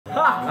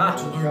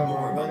To learn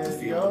more about the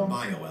field of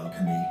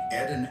bioalchemy,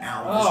 Ed and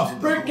Al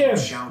visited the home of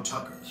Shao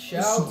Tucker,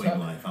 the sewing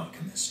life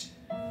alchemist.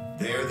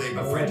 There they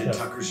befriended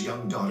Tucker's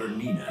young daughter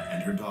Nina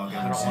and her dog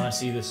Alexander. I don't want to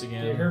see this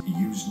again. He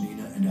used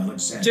Nina and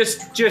Alexander.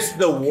 Just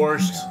the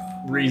worst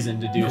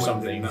reason to do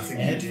something. Nothing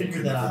he did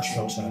could ever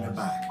change Nina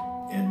back.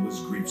 Ed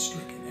was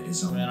grief-stricken at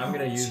his own. Man, I'm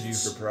gonna use you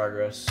for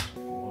progress.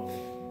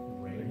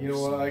 You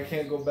know what? I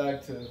can't go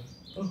back to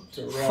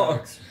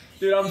rags.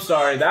 Dude, I'm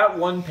sorry. That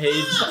one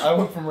page. I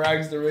went from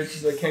rags to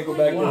riches. I can't go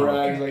back to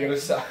rags. I gotta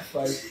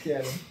sacrifice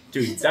Ken.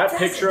 Dude, that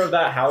picture of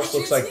that house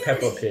looks like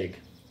Peppa Pig.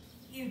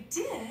 You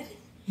did?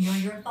 You're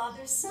your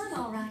father's son,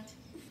 all right.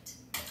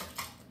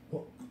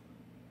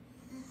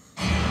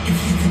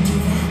 If you can do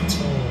that,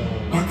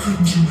 why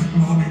couldn't you make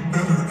mommy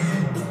better,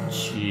 Ed?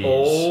 Jeez.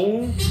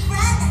 Oh. Big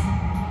brother.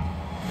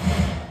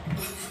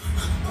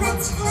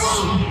 Let's play.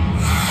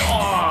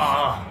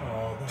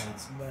 Oh,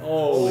 that's bad.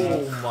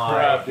 Holy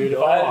crap, dude. If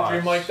I had a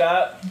dream like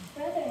that.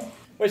 Brother.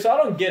 Wait, so I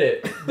don't get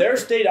it. They're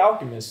state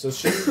alchemists, so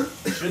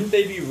shouldn't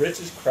they be rich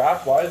as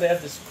crap? Why do they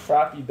have this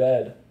crappy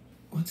bed?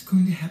 What's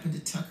going to happen to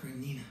Tucker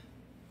and Nina?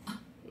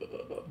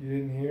 You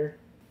didn't hear?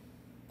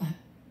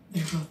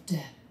 They're both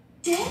dead.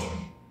 Dead?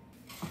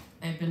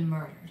 They've been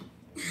murdered.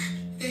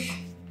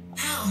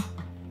 How?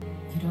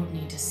 You don't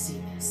need to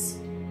see this.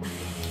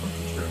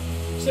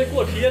 It's like,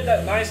 look, he had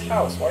that nice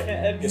house. Why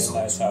can't Ed get a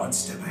nice one house?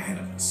 step ahead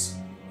of us.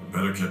 We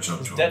better catch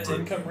up to Debt to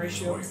him. income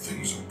ratio? The way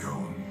things are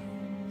going.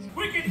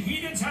 Wicked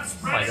heathens have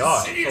Oh my spread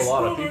gosh, insidious that's a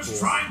lot of rumors people.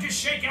 trying to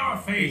shake our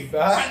faith, He's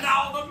back. and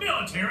now the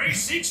military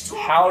seeks to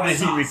How did oppress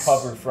he us.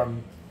 recover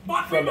from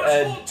But we must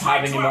Ed hold tight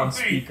having to him our on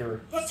faith.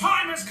 speaker? The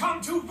time has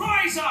come to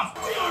rise up.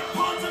 We aren't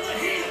pawns of the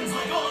heathens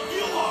like all of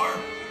you are.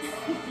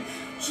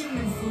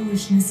 Human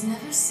foolishness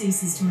never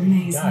ceases to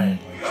amaze me.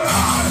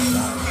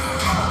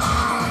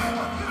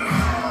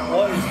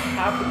 What is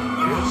happening,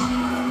 dude?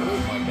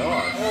 Oh my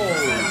god.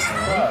 Holy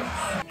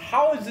crap.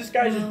 How is this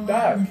guy just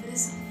back? If it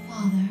isn't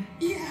Father.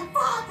 Yeah,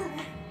 Father!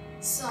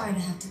 Sorry to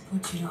have to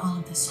put you to all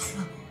of this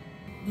trouble.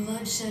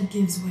 Bloodshed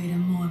gives way to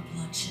more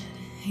bloodshed.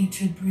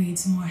 Hatred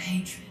breeds more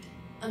hatred.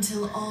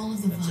 Until all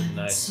of the That's a violence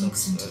nice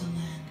soaks into subset. the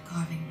land,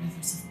 carving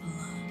rivers of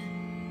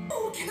blood.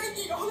 Oh, can I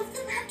eat all of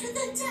them after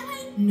they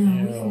die? No,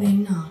 Ew. you may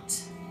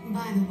not.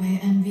 By the way,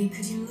 Envy,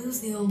 could you lose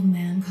the old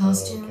man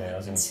costume? okay, I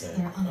was gonna It's say.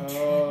 rather unattractive.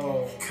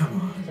 Oh.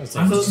 Come on. That's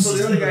So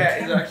the other guy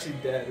is actually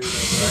dead,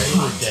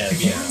 right? dead,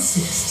 If you yeah.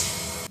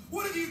 insist.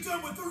 What have you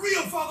done with the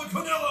real Father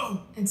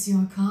Canello? It's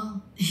your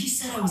call. He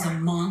said I was a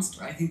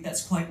monster. I think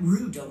that's quite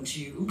rude, don't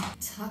you?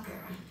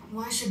 Tucker,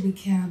 why should we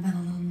care about a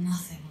little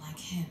nothing like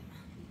him?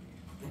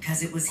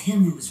 Because it was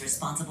him who was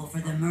responsible for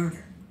the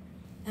murder.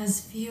 As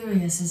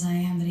furious as I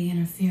am that he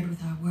interfered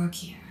with our work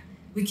here,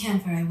 we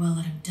can't very well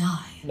let him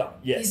die. No,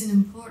 yes. He's an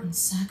important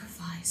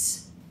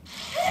sacrifice.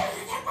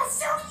 That was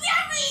so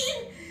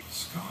yummy!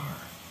 Scar.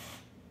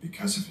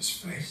 Because of his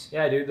face.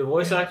 Yeah, dude, the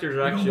voice actors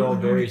are We don't actually all really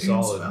know very anything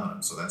else solid. about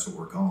him, so that's what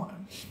we're calling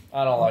him.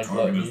 I don't like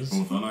Target is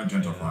Lucky's. both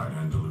unidentified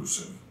and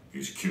elusive.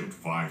 He's killed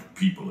 5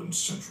 people in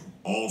Central,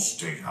 all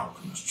state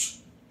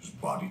alchemists. His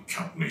body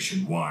count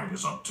nationwide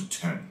is up to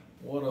 10.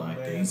 What a 5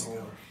 man. days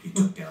ago, he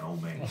took down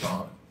old man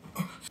Don.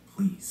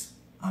 Please,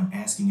 I'm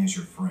asking as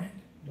your friend.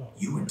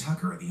 You and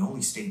Tucker are the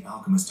only state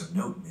alchemist of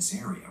note in this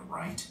area,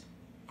 right?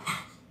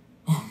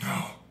 Oh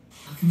no.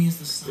 Alchemy is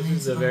the science This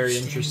is a of very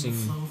understanding interesting the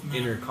flow of matter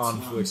inner and its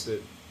conflict laws.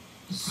 that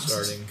The is process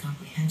starting. of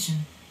comprehension,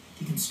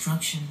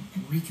 deconstruction,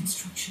 and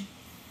reconstruction.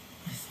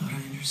 I thought I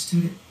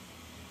understood it.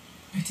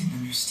 I didn't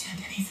understand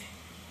anything.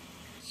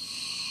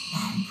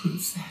 Mom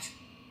proves that.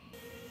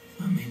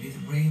 Thought maybe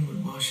the rain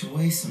would wash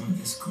away some of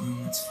this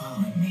gloom that's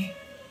following me.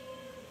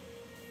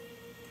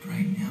 But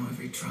right now,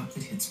 every drop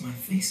that hits my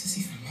face is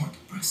even more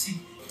depressing.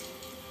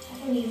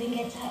 I don't even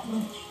get that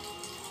much.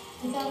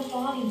 Without a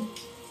body,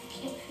 I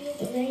can't feel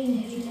the rain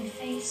hitting my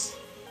face.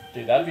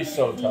 Dude, that'd be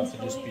so tough to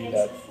just be Going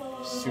that against the flow of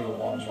the super world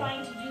long. and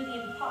trying to do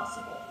the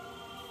impossible.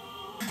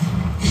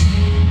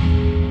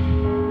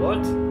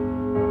 What?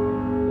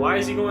 Why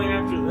is he going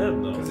after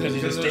them though? Because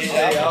he's a state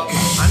state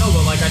alchemist. I know,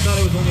 but like I thought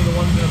it was only the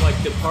ones that have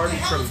like departed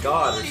from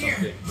God or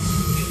something.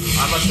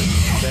 I must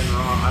have been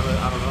wrong.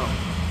 I don't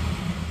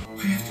know.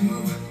 We have to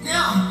move.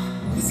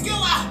 Now! Let's go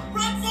out!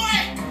 Run for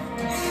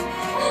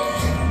it!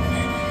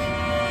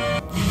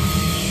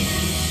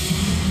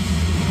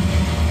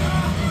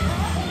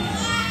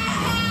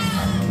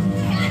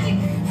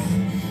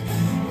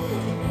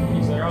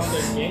 These are off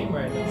their game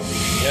right now.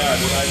 Yeah,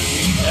 dude,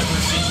 we've never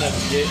seen them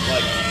get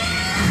like.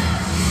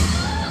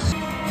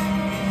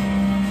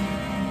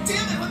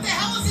 Damn it, what the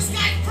hell is this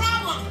guy's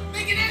problem?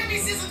 Making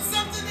enemies isn't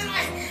something that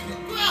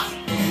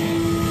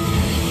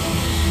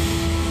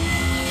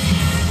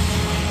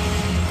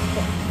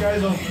This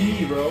guy's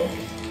OP, bro.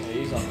 Yeah,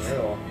 he's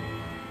unreal.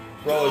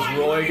 Bro, is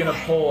Roy gonna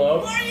pull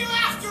up? Why are you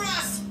after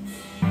us?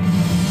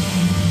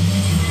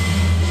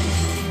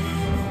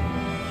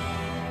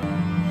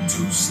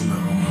 Too slow.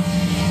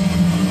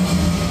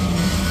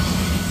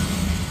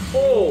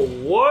 Oh,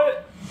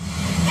 what?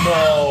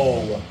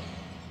 No.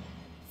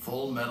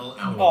 Fullmetal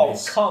Fullmetal Oh,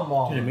 Alchemist. come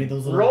on. Dude, they made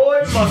those little...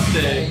 Roy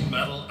Mustang.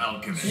 Fullmetal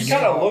Alchemist. He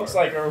kind of looks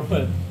like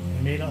Erwin.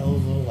 They made all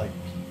those little, like...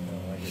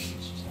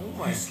 Oh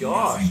my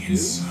gosh, dude.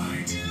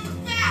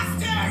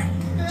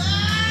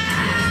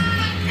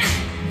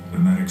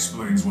 And that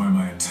explains why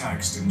my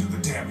attacks didn't do the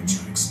damage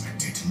I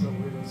expected.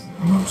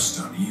 Most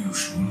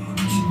unusual.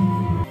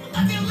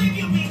 They'll leave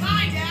you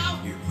behind, Al!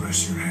 You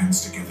press your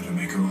hands together to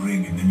make a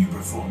ring and then you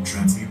perform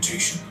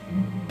transmutation.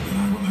 Then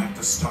I will have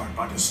to start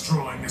by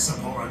destroying this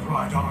abhorrent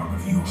right arm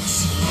of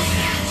yours.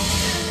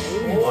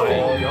 Oh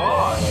my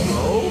gosh,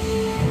 bro.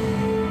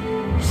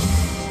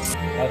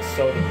 That's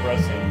so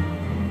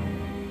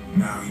depressing.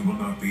 Now you will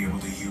not be able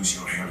to use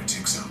your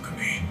heretic's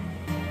alchemy.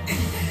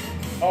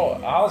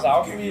 Oh, Al's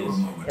alchemy is,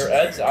 or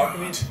Ed's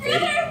alchemy is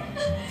fake?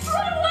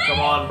 Come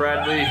on,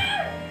 Bradley.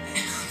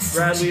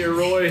 Bradley or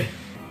Roy.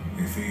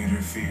 If he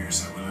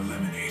interferes, I will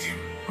eliminate him.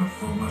 But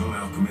Fullmetal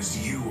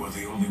Alchemist, you are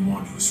the only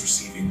one who's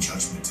receiving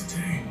judgment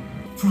today.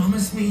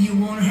 Promise me you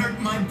won't hurt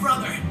my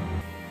brother.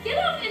 Get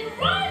up and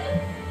run!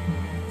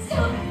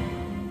 Stop!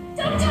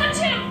 Don't touch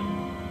him!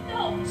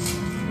 No!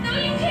 No,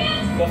 you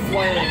can't! The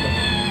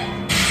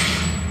flame.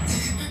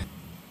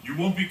 You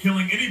won't be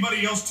killing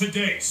anybody else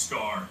today,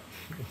 Scar.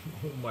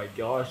 Oh my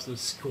gosh, the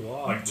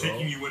squad, I'm bro.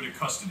 taking you into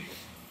custody.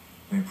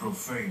 They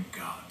profane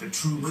God, the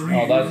true You're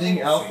creator. that's-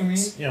 using alchemy?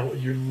 Yeah, well,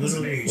 you're As an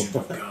literally... agent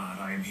of God,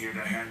 I am here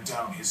to hand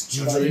down his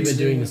You've judgment. been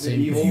doing the same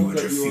If you evil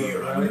that you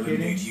interfere, are I will eliminate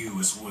eradicating? you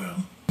as well.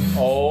 You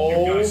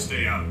Oh, gotta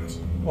stay out of it.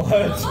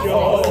 let's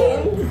go.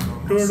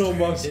 Colonel Is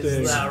Mustang.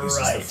 that This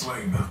right? is the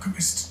Flame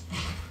Alchemist.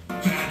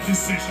 Bad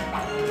decision.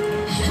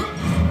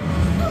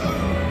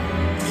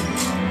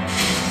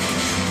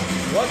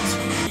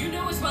 What? You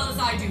know as well as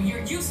I do,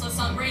 you're useless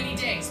on rainy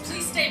days.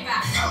 Please stay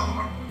back.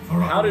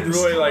 How did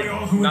Roy, like,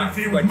 not, like,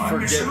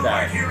 forget that?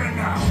 Right here and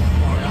now.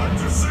 I'd like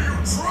to see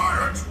you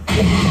try it.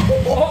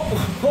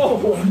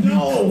 Oh,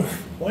 No!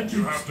 Why'd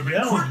You have to be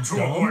yell, quick to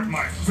dumb? avoid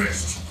my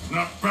fist.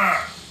 Not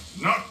bad.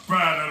 Not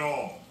bad at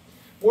all.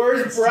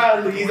 Where's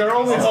Bradley? He's our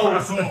only hope.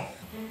 That's all.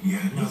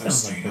 Yet another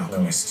state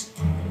alchemist.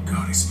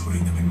 God is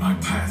putting them in my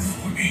path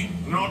for me.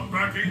 Not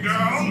backing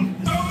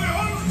down. Now the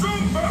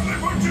Armstrong family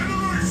for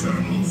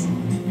generations.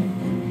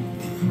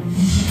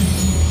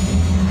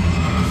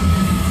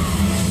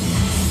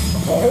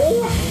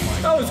 Oh,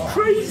 that was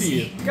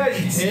crazy. This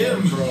guy's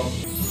him, bro.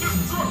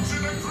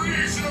 Destruction and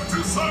creation are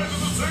two sides of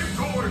the same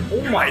coin.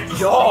 Oh my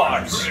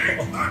gosh.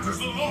 That is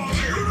the law of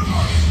the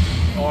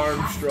universe.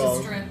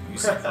 Armstrong.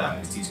 He's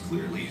surprised. He's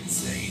clearly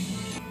insane.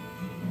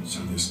 So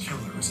this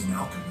killer is an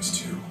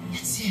alchemist too.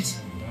 That's it.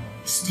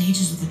 The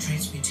stages of the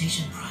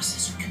transmutation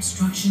process are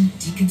construction,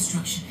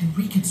 deconstruction, and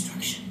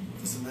reconstruction.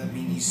 Doesn't that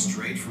mean he's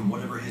strayed from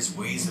whatever his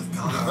ways have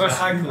gone? That's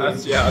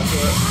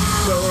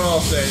what we're all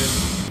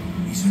saying.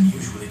 He's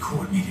unusually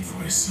coordinated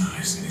for his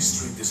size, and his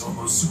strength is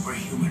almost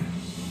superhuman.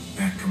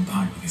 That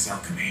combined with his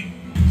alchemy.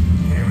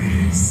 There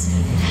it is.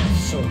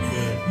 So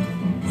good.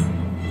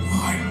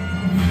 Why?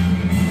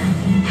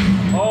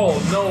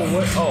 Oh no!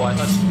 What? Oh, I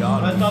thought she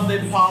got I him. thought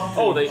they popped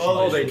Oh,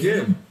 him. they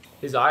did.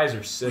 His eyes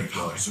are sick,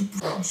 Oh, though. he's a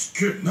brown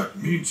skin. That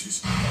means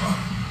he's.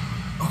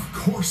 Of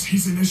course,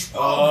 he's an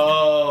Ishmael.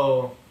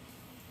 Oh.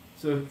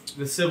 So,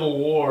 the Civil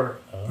War.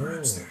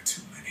 Perhaps there are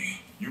too many.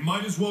 You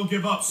might as well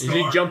give up, Is Scar.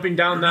 he jumping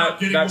down You're not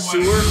that getting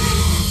sewer?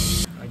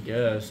 away. I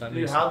guess. That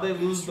Dude, makes how'd they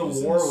lose the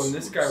war when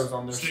this guy was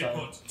on their Stay side?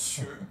 put.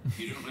 Sure.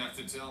 You don't have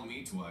to tell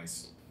me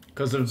twice.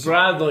 because of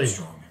Bradley.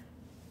 Strong.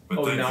 But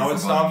Oh, thank now you it for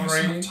stopped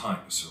buying raining? yourself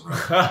time,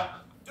 Sir.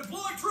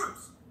 Deploy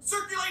troops!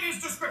 Circulate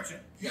his description!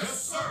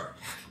 Yes, sir.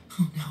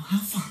 Oh no,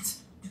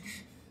 Alphonse.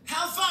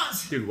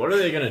 Alphonse! Dude, what are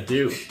they gonna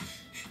do?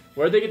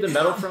 Where'd they get the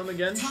metal from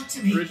again? Talk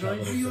to me.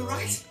 Originally? Are you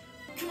alright?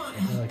 Come on,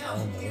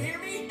 Al. You hear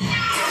me?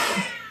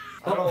 I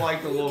don't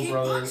like the little keep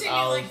brother punching me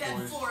Al's like that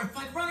voice. for. If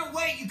I'd run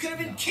away, you could have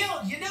been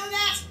killed. You know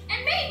that?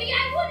 And maybe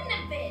I wouldn't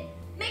have been.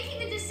 Making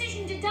the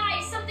decision to die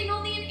is something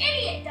only an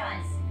idiot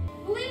does.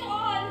 Live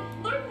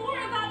on. Learn more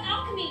about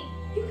alchemy.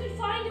 You could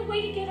find a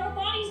way to get our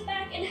bodies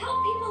back and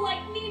help people like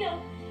Nina.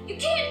 You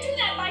can't do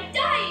that by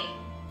dying.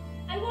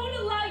 I won't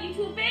allow you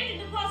to abandon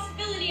the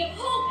possibility of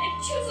hope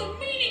and choose a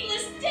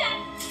meaningless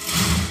death.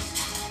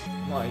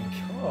 My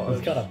He's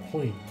God. got a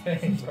point.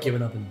 He's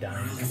giving up and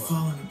dying. Really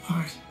falling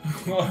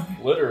apart.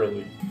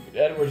 Literally.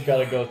 Edward's got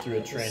to go through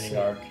a training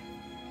arc.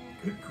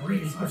 Good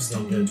grief, I've He's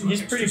stumbled pretty into an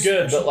He's pretty extra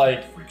good, but special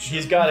like, freak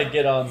he's show. got to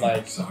get on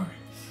like Sorry.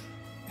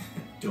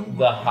 Don't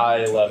the worry,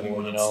 high I'll level, tell you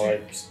what know,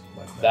 like upstairs.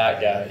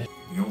 that guy.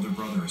 The older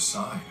brother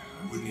aside,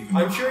 I wouldn't even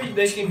I'm know sure how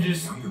they to can explain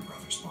just- the younger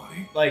brother's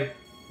body. Like,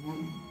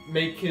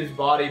 make his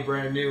body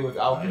brand new with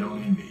I don't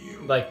alchemy. envy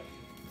you. Like,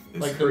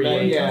 This Like is the really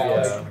man, yeah.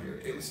 yeah. Like,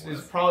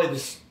 it's probably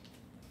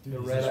the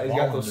red eye. He's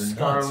got those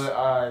scarlet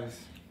eyes.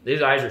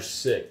 these eyes are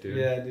sick, dude.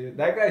 Yeah, dude.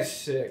 That guy's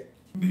sick.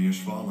 The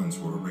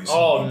Ishvalans were a race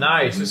Oh, of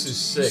nice. people This who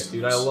is lived to sick, the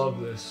dude. I east of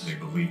love us. this. They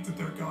believed that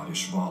their god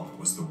Ishvala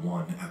was the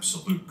one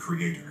absolute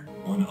creator.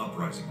 One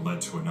uprising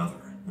led to another,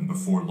 and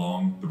before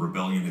long, the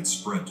rebellion had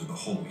spread to the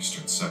whole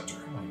eastern sector.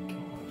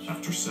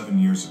 After 7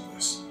 years of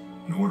this,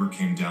 an order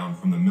came down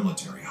from the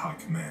military high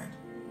command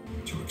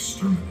to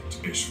exterminate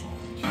Ishval.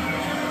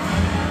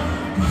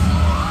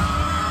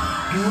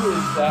 Who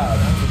is that?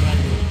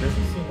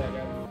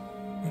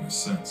 In a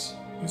sense,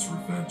 his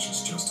revenge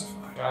is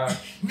justified.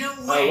 No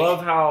way! I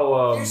love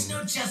how There's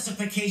no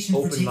justification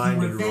for taking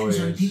open-minded revenge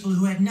Roy on is. people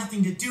who had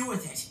nothing to do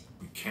with it.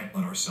 We can't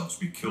let ourselves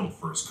be killed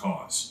for his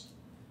cause.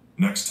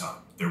 Next time,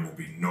 there will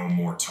be no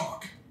more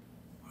talk.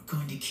 We're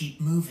going to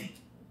keep moving.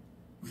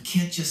 We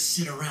can't just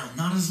sit around,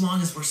 not as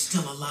long as we're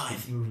still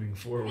alive. Moving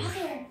forward.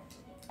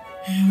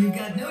 We've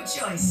got no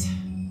choice.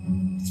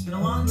 It's been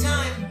a long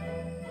time.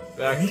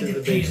 Back we need to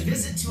the pay a basement.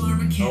 visit to our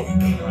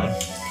mechanic.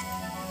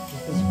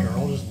 This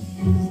girl just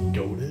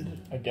goaded.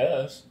 I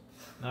guess.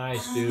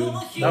 Nice, dude.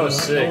 That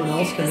was sick. No one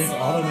else can make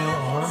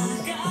automail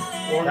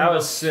arms. That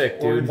was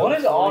sick, dude. What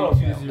is auto?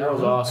 That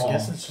was awesome. I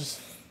guess it's just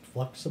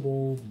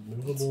flexible,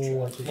 movable,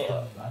 like it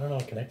can, I don't know,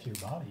 connect to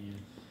your body.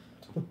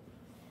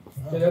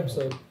 Good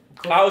episode.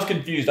 I was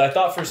confused. I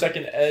thought for a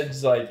second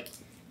Ed's like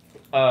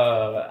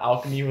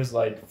alchemy was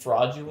like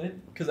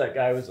fraudulent because that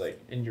guy was like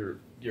in your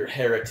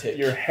heretic.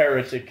 You're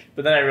heretic.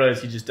 But then I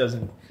realized he just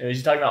doesn't.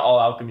 He's talking about all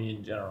alchemy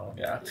in general.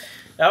 Yeah,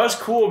 that was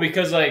cool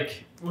because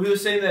like We were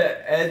saying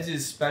that Ed's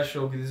is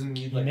special because he doesn't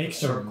need like He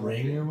makes a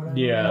ring or whatever.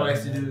 Yeah. All he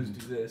has to do is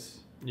do this.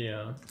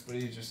 yeah. But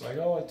he's just like,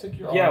 oh, I took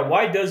your Yeah. arm.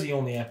 Why does he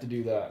only have to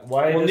do that?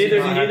 Why? Well, does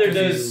neither- he not neither have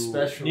to does do-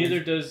 special. Neither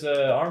does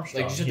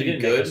Armstrong. Like, you just have he to be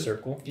didn't make good. a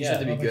circle. You just have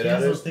to be But good he at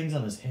has it. those things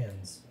on his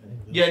hands. I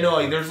think those Yeah, no,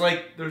 are-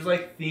 like there's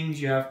like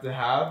things you have to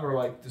have or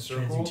like the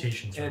circle,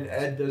 Transmutation and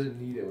circles. Ed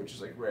doesn't need it, which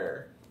is like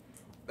rare.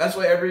 That's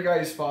why every guy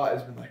he's fought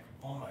has been like,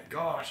 oh my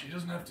gosh, he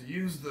doesn't have to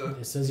use the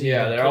It says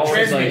Yeah, you they're can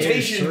always like-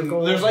 transmutation.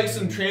 circle There's like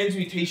some and-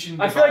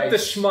 transmutation. I feel like the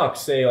device. schmucks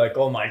say like,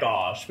 "Oh my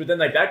gosh," but then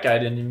like that guy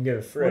didn't even give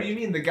a frick. What do you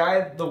mean?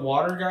 The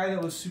water guy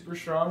that was super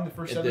strong the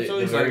first The episode.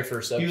 very he's like,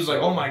 first he was like,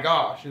 episode. oh my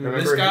gosh, and then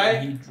Remember this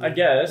guy, I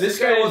guess this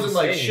guy didn't wasn't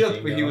like say shook,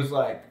 anything, but he though. was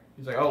like,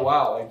 he's like, oh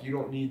wow, like you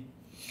don't need,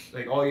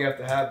 like all you have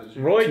to have is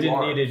your Roy two didn't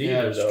arms. need it Yeah,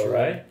 either, it's though, true.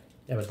 right?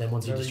 Yeah, but then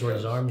once he There he destroyed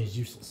his goes. arm, he's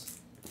useless.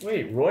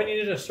 Wait, Roy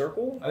needed a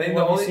circle? I think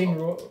Well, the have you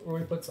only seen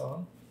Roy puts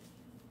on?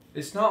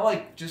 it's not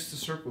like just a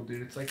circle,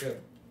 dude. It's like a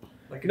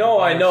No,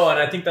 I device. know, and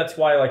I think that's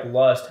why like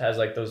Lust has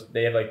like those.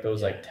 They have like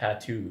those Yeah. like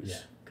tattoos. Yeah.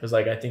 Because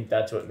like I think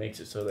that's what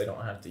makes it so they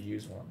don't have to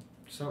use one.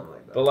 something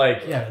like that. But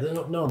like, Yeah,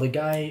 no, the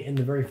guy in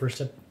the very first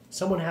step,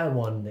 someone had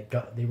one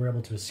that they were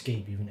able to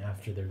escape even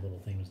after their little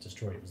thing was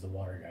destroyed. It was the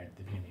water guy at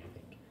the beginning, I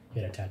think. He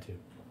had a tattoo.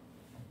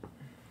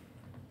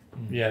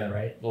 yeah,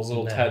 Right? those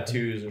little Isn't that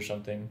tattoos or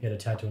something. He had a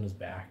tattoo on his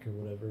back or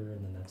whatever,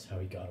 and then that's how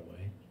he got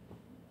away.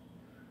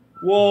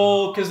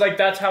 Well, because like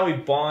that's how he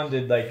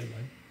bonded like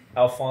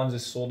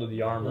Alphonse's soul to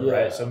the armor, Yeah.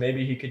 right? So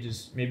maybe he could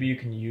just maybe you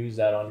can use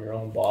that on your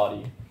own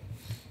body.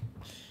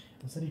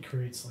 It said he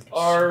creates like a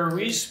Are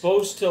we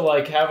supposed to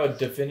like have a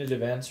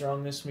definitive answer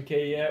on this,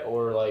 McKay, yet,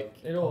 or like?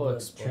 It'll the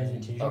explain.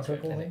 transmutation Okay,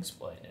 circle can thing?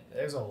 explain it.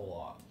 There's a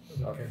lot.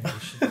 Okay.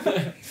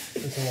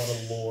 It's a lot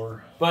of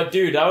lore. But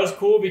dude, that was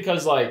cool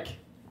because like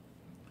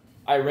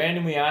I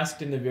randomly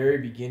asked in the very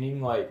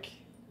beginning like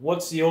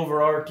what's the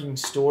overarching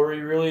story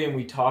really, and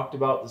we talked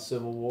about the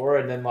Civil War,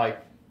 and then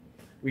like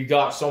we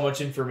got so much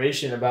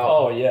information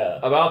about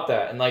about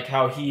that and like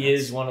how he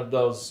is one of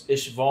those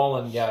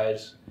Ishvalan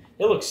guys.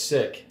 It looks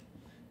sick.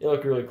 It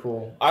looked really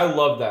cool. I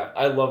love that.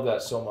 I love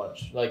that so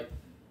much. Like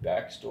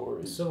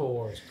backstory. Civil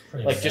War is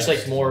Pretty Like just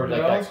like more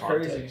like That that was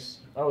context. crazy.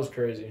 That was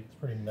crazy. It's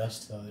pretty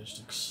messed though. They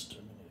just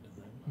exterminated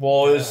them.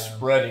 Well, it was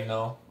spreading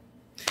though.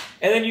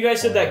 And then you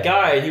guys said that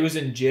guy, he was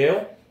in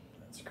jail.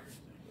 That's crazy.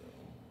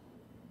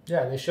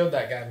 Yeah, they showed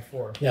that guy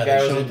before. Yeah, guy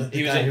they was showed in- that the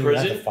he was guy in who had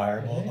prison? the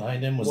fireball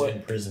behind him was What?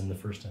 in prison the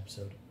first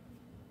episode.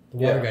 The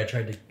water Yeah. guy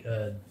tried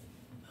to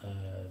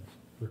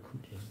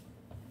recruit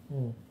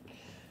him.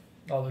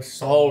 Oh, there's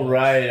so Oh, much.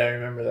 right. I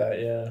remember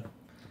that, yeah.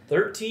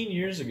 13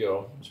 years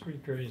ago. It's pretty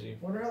crazy.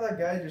 Wonder how that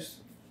guy just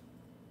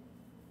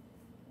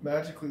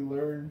magically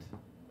learned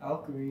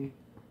alchemy.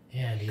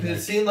 Yeah, and he Because it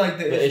like, seemed like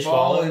the The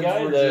Ishvalan Ishvalans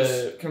guy, were the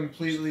just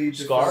completely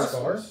Scar?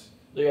 defenseless.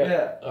 Yeah.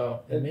 Yeah. Oh.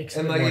 it makes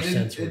And a bit like more it sense.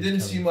 didn't, where it he's didn't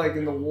coming seem like from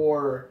in the now.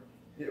 war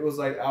it was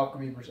like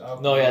alchemy versus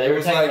alchemy. No, yeah, they it were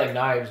was taking like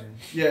knives and.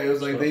 yeah, it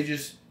was like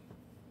stuff.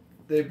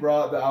 they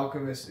brought the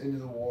alchemists into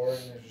the war and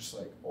it was just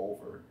like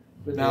over.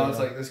 But now it's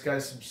Yeah. like this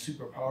guy's some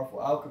super powerful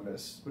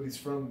alchemist, but he's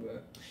from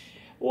the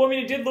Well, I mean,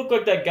 it did look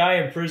like that guy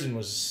in prison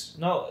was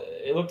not.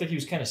 It looked like he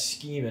was kind of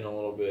scheming a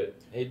little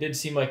bit. It did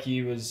seem like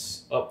he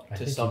was up I to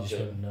think he something.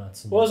 just went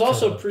nuts. and Well, it was killed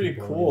also off pretty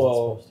people when he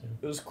cool. wasn't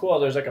supposed It was cool.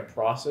 There's like a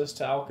process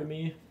to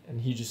alchemy, and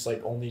he just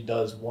like only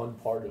does one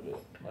part of it,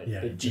 like Yeah,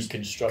 the just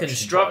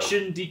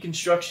deconstruction,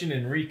 deconstruction,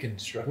 and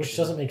reconstruction. Which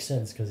doesn't make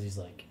sense because he's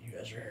like, you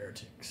guys are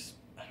heretics.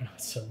 I don't know.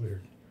 It's so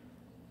weird.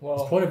 Well,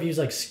 His point of view is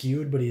like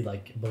skewed, but he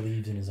like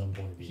believes in his own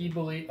point of view. he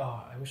believed.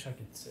 Oh, I wish I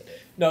could say it.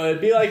 No,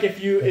 it'd be like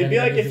if you. But It'd be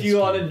then like he's if in you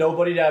school. wanted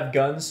nobody to have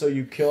guns, so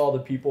you kill all the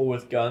people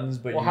with guns,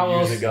 but Well, you how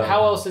use else? a gun.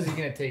 How else is he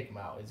gonna take him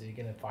out? Is he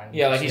gonna find him?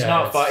 Yeah, like he's Yeah,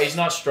 not. it's- He's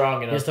not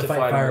strong enough has to to fight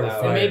fight fire him with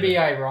without. fire. It may be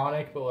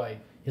ironic, but like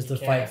He has to you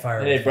fight can't. fire.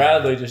 And with then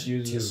Bradley fire just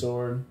uses to a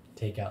sword.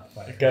 take out the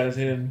fire. That guy's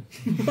him.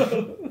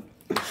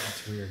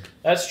 That's weird.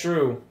 That's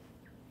true.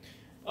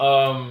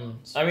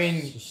 I mean,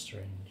 It's just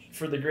strange.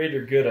 for the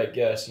greater good, I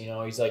guess. You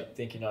know, he's like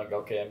thinking like,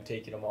 okay, I'm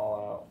taking them all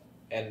out,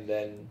 and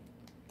then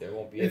there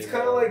won't be. It's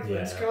kind of like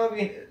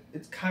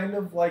it's kind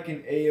of like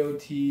an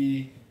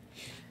AOT,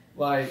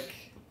 like.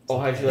 Oh,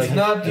 I feel like he's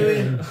not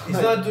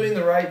doing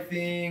the right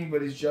thing,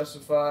 but he's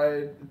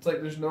justified. It's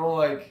like there's no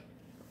like,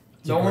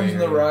 no one's in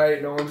the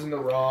right, no one's in the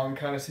wrong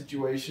kind of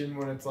situation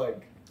when it's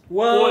like.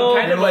 Well,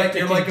 kind you're of like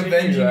you're like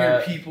avenging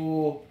your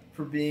people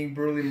for being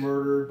brutally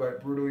murdered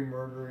by brutally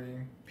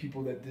murdering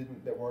people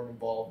that weren't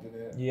involved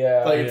in it.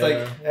 Yeah.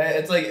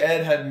 It's like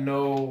Ed had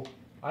no.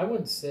 I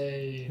wouldn't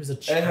say he was a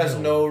Ed has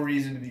no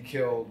reason to be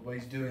killed, but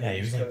he's doing it. Yeah,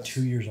 he was like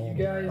 2 years old.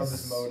 You guys, of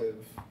his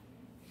motive.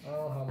 I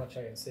don't know how much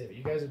I can say, but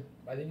you guys,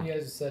 I think you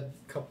guys have said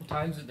a couple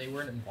times that they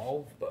weren't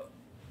involved, but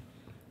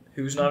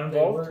who's not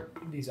involved?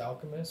 These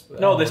alchemists. But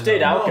no, the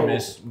state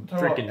alchemists,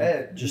 freaking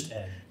Ed. Just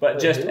Ed. But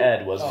just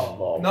Ed wasn't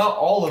involved. Not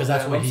all of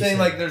that's them. what I'm saying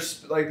like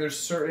there's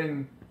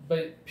certain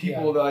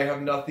people that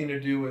have nothing to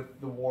do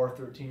with the war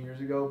 13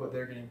 years ago, but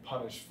they're getting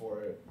punished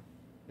for it.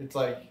 It's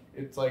like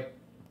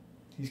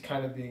he's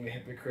kind of being a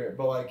hypocrite,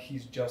 but like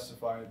he's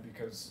justified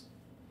because.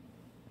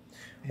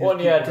 Well,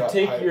 and yeah, to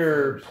take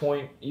your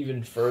point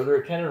even further,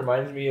 it kind of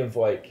reminds me of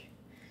like,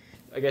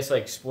 I guess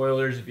like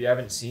spoilers if you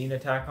haven't seen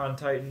Attack on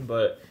Titan,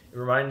 but it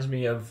reminds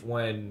me of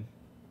when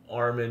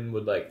Armin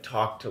would like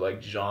talk to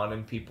like Jean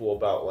and people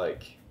about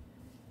like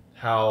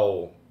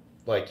how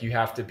like you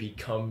have to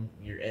become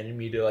your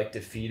enemy to like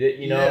defeat it,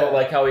 you know? Yeah.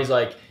 Like how he's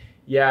like,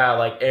 yeah,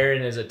 like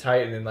Eren is a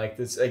Titan and like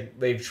this, like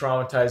they've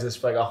traumatized us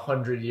for like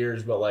 100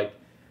 years, but like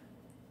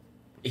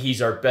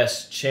he's our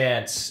best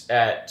chance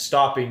at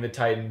stopping the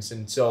Titans,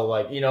 and so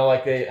like, you know,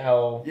 like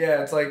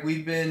it's like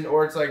we're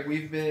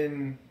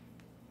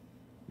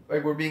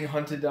being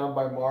hunted down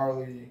by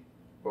Marley,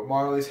 but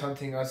Marley's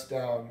hunting us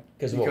down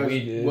because what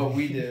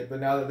we did.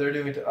 But now that they're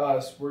doing it to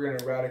us, we're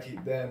gonna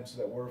eradicate them so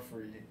that we're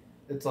free.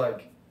 It's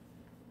like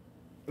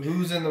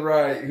who's in the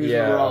right, who's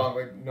in the wrong?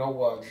 Like no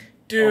one.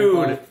 Dude,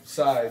 on both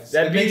sides.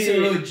 It makes it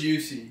really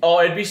juicy. Oh,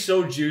 it'd be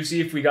so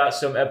juicy if we got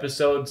some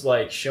episodes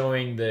like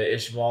showing the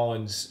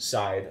Ishvalan's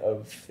side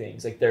of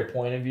things, like their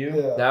point of view.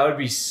 Yeah. That would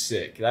be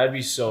sick. That'd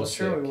be so sick.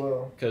 Sure we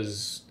will.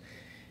 Because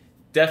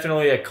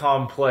definitely a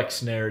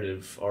complex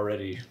narrative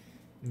already.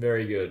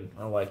 Very good.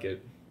 I like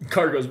it.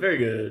 Cargo's very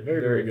good.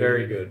 Very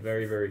good.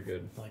 Very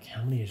good. Like,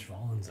 how many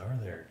Ishvalans are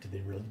there? Did they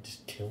really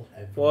just kill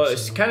everyone? Well,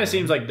 it kind of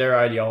seems like their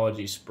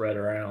ideology spread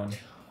around.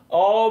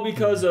 All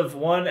because of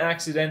one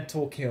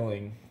accidental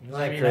killing. Isn't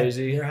that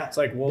crazy? It's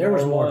like there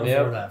was more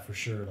before that for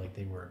sure. Like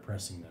they were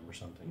oppressing them or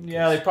something.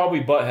 Yeah, they probably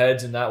butt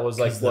heads, and that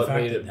was like what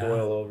made it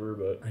boil over.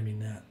 But I mean,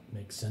 that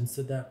makes sense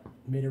that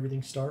made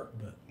everything start.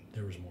 But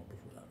there was more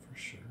before that for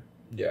sure.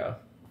 Yeah,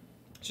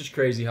 it's just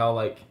crazy how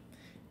like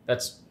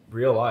that's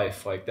real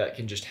life. Like that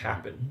can just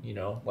happen. You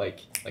know,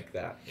 like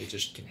that. It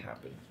just can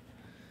happen.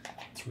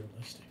 It's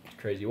realistic.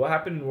 Crazy. What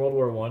happened in World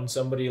War I?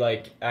 Somebody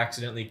like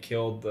accidentally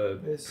killed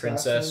the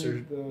princess,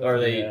 or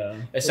they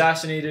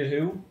assassinated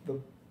who?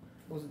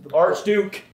 Was it the Archduke.